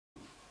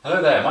Hello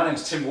there, my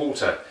name's Tim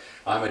Walter.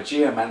 I'm a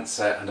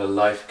geomancer and a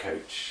life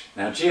coach.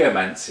 Now,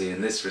 geomancy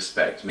in this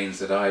respect means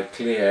that I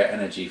clear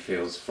energy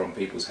fields from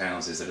people's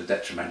houses that are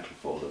detrimental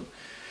for them.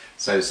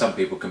 So some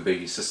people can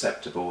be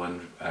susceptible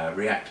and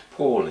react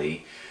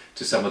poorly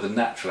to some of the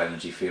natural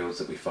energy fields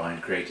that we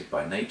find created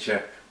by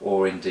nature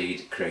or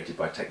indeed created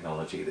by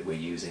technology that we're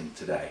using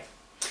today.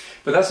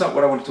 But that's not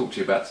what I want to talk to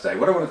you about today.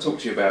 What I want to talk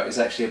to you about is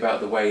actually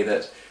about the way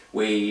that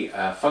we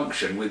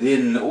function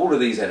within all of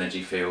these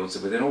energy fields,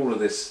 within all of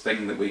this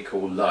thing that we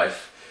call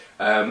life,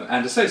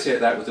 and associate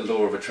that with the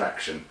law of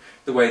attraction,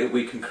 the way that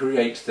we can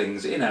create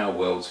things in our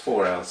worlds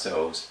for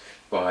ourselves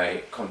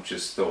by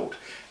conscious thought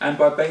and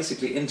by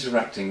basically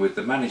interacting with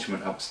the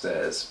management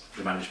upstairs,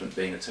 the management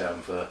being a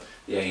term for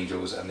the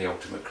angels and the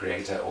ultimate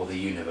creator or the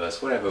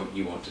universe, whatever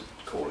you want to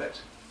call it.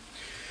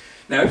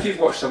 Now, if you've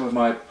watched some of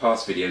my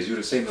past videos, you would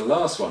have seen the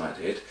last one I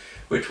did,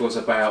 which was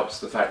about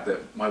the fact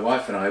that my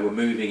wife and I were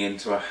moving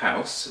into a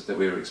house that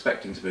we were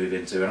expecting to move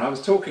into, and I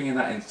was talking in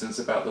that instance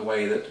about the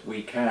way that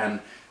we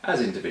can,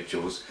 as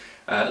individuals,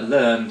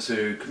 learn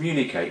to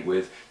communicate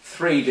with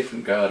three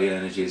different guardian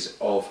energies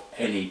of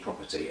any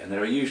property, and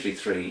there are usually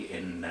three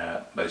in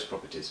most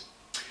properties.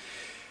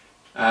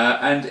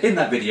 And in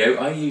that video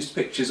I used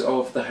pictures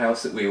of the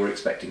house that we were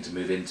expecting to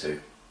move into.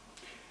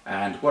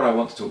 And what I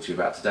want to talk to you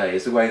about today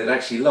is the way that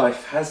actually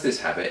life has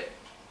this habit,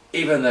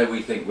 even though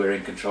we think we're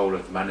in control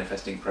of the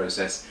manifesting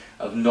process,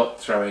 of not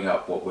throwing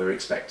up what we're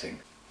expecting.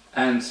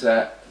 And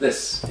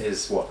this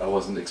is what I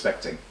wasn't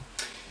expecting.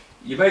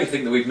 You may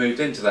think that we've moved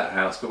into that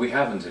house, but we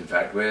haven't in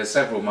fact. We're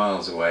several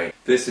miles away.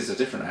 This is a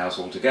different house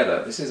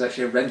altogether. This is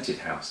actually a rented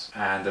house.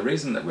 And the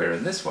reason that we're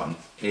in this one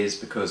is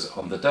because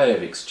on the day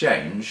of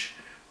exchange,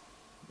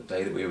 the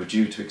day that we were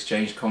due to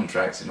exchange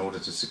contracts in order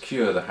to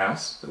secure the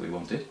house that we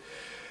wanted,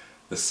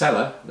 the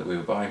seller that we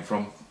were buying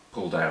from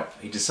pulled out.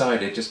 He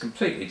decided, just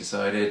completely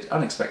decided,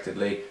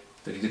 unexpectedly,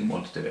 that he didn't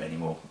want to do it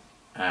anymore.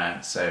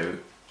 And so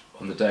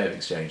on the day of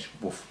exchange,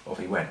 woof, off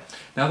he went.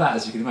 Now that,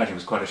 as you can imagine,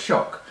 was quite a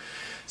shock,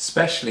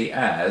 especially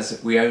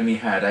as we only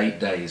had 8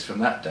 days from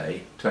that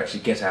day to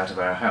actually get out of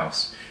our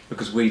house,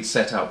 because we'd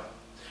set up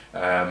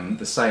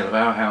the sale of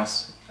our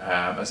house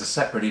as a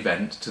separate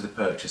event to the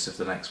purchase of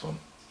the next one.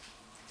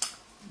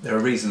 There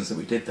are reasons that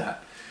we did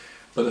that.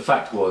 But the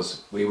fact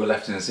was, we were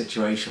left in a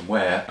situation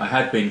where I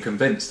had been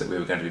convinced that we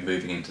were going to be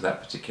moving into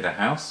that particular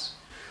house,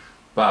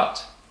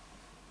 but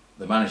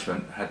the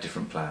management had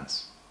different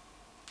plans.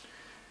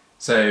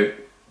 So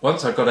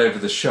once I got over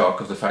the shock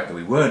of the fact that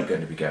we weren't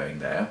going to be going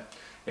there,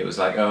 it was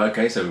like, oh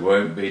okay, so we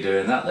won't be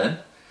doing that then.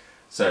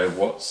 So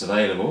what's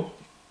available?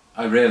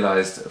 I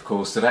realised, of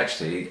course, that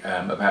actually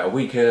about a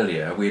week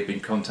earlier we had been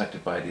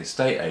contacted by the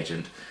estate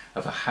agent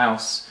of a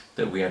house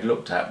that we had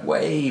looked at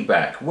way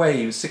back,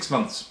 6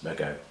 months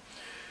ago.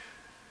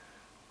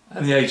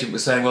 And the agent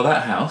was saying, well,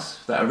 that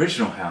house, that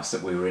original house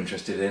that we were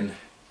interested in,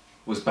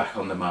 was back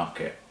on the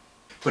market.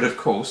 But of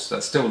course,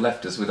 that still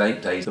left us with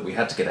 8 days that we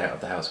had to get out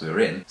of the house we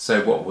were in.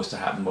 So what was to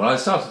happen? Well, I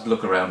started to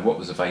look around what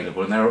was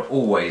available, and there are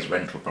always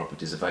rental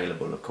properties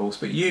available, of course,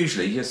 but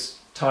usually just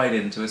tied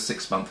into a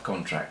 6-month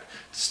contract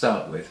to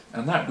start with.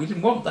 And that, we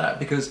didn't want that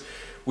because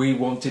we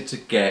wanted to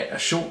get a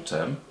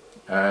short-term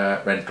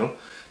rental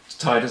to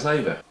tide us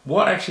over.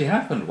 What actually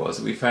happened was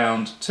that we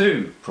found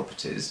 2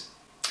 properties.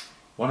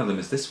 One of them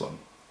is this one.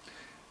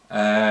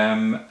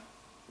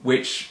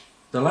 Which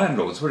the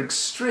landlords were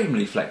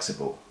extremely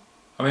flexible.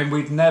 I mean,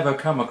 we'd never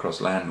come across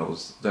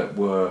landlords that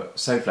were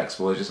so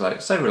flexible, just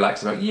like so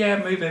relaxed about,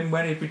 yeah, move in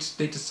when we just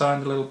need to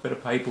sign a little bit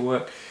of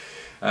paperwork,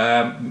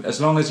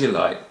 as long as you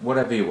like,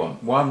 whatever you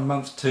want, 1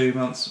 month, 2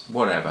 months,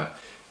 whatever.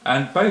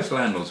 And both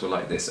landlords were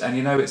like this. And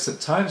you know, it's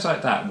at times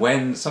like that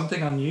when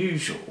something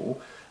unusual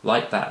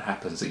like that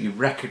happens that you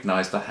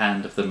recognise the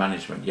hand of the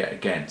management yet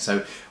again.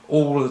 So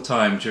all the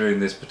time during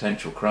this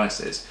potential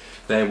crisis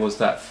there was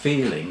that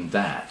feeling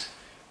that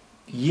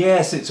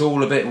yes, it's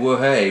all a bit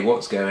whoa-hey,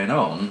 what's going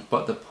on,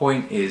 but the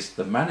point is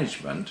the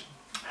management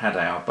had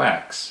our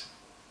backs.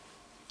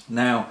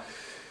 Now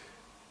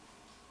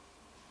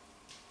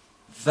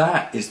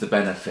that is the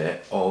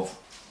benefit of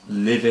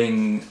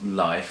living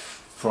life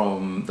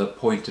from the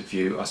point of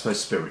view, I suppose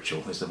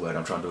spiritual is the word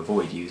I'm trying to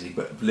avoid using,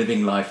 but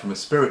living life from a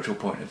spiritual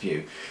point of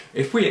view.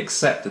 If we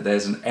accept that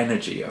there's an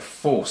energy, a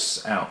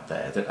force out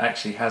there that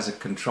actually has a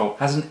control,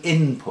 has an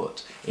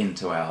input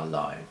into our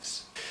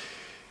lives,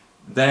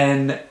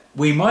 then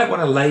we might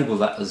want to label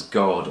that as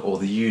God or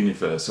the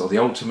universe or the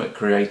ultimate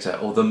creator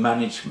or the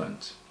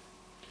management,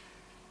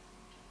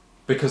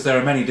 because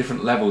there are many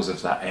different levels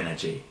of that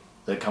energy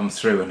that come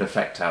through and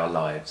affect our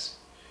lives.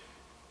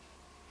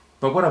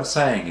 But what I'm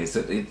saying is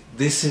that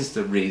this is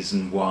the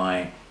reason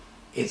why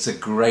it's a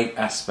great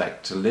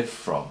aspect to live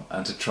from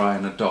and to try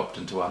and adopt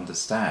and to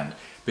understand,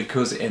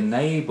 because it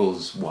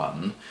enables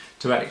one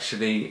to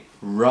actually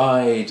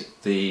ride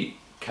the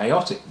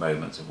chaotic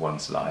moments of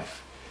one's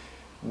life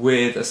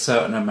with a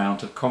certain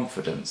amount of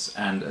confidence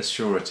and a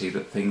surety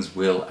that things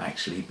will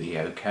actually be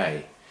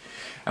okay.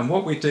 And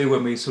what we do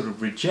when we sort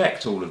of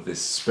reject all of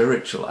this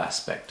spiritual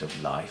aspect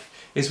of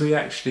life is we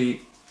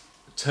actually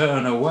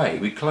turn away,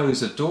 we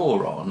close a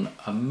door on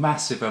a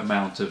massive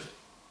amount of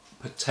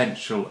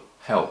potential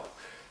help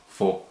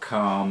for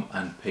calm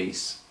and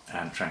peace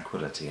and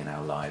tranquility in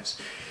our lives.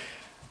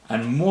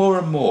 And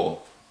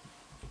more,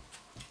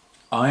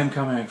 I am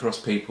coming across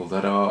people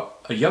that are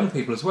young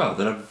people as well,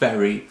 that are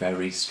very,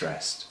 very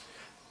stressed.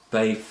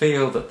 They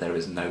feel that there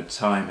is no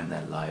time in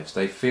their lives.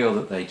 They feel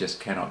that they just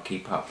cannot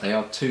keep up. They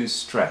are too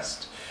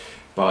stressed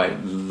by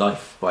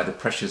life, by the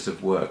pressures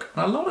of work.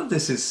 And a lot of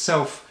this is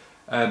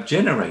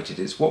self-generated.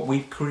 It's what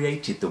we've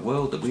created. The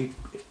world that we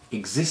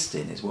exist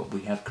in is what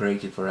we have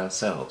created for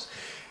ourselves.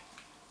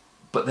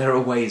 But there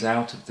are ways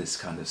out of this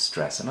kind of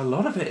stress. And a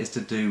lot of it is to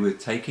do with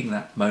taking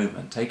that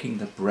moment, taking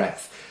the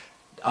breath,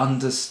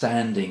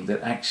 understanding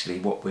that actually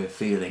what we're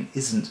feeling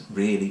isn't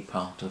really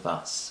part of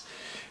us.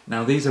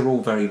 Now, these are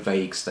all very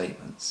vague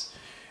statements,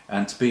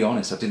 and to be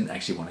honest, I didn't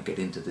actually want to get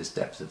into this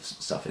depth of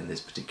stuff in this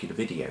particular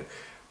video.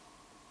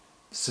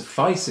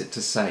 Suffice it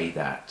to say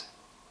that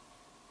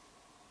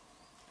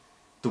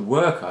the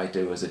work I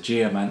do as a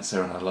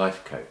geomancer and a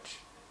life coach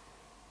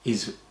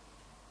is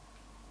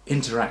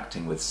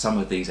interacting with some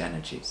of these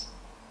energies.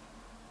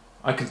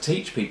 I can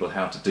teach people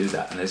how to do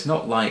that, and it's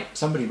not like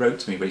somebody wrote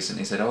to me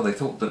recently and said, oh, they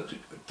thought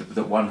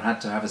that one had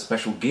to have a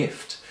special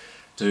gift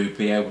to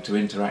be able to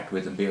interact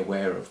with and be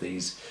aware of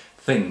these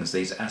things,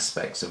 these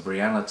aspects of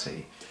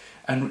reality.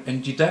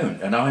 And you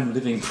don't, and I'm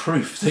living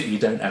proof that you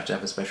don't have to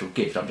have a special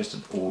gift. I'm just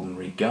an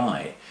ordinary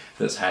guy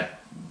that's had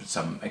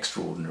some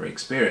extraordinary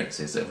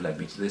experiences that have led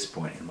me to this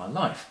point in my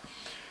life.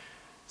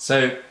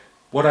 So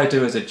what I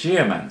do as a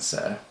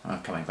geomancer,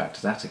 I'm coming back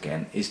to that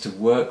again, is to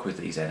work with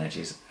these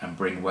energies and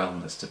bring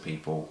wellness to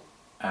people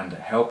and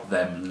help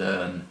them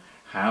learn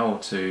how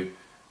to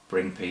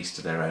bring peace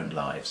to their own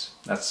lives.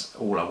 That's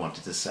all I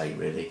wanted to say,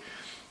 really.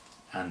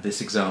 And this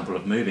example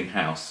of moving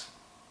house,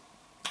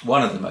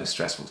 one of the most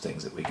stressful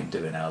things that we can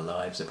do in our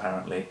lives,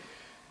 apparently,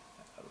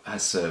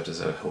 has served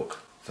as a hook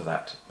for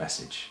that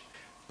message.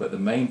 But the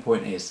main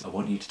point is, I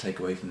want you to take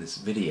away from this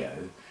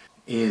video,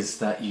 is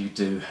that you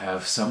do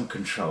have some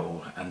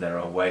control, and there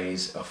are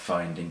ways of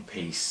finding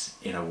peace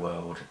in a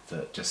world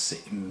that just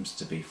seems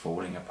to be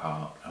falling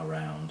apart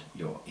around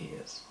your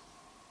ears.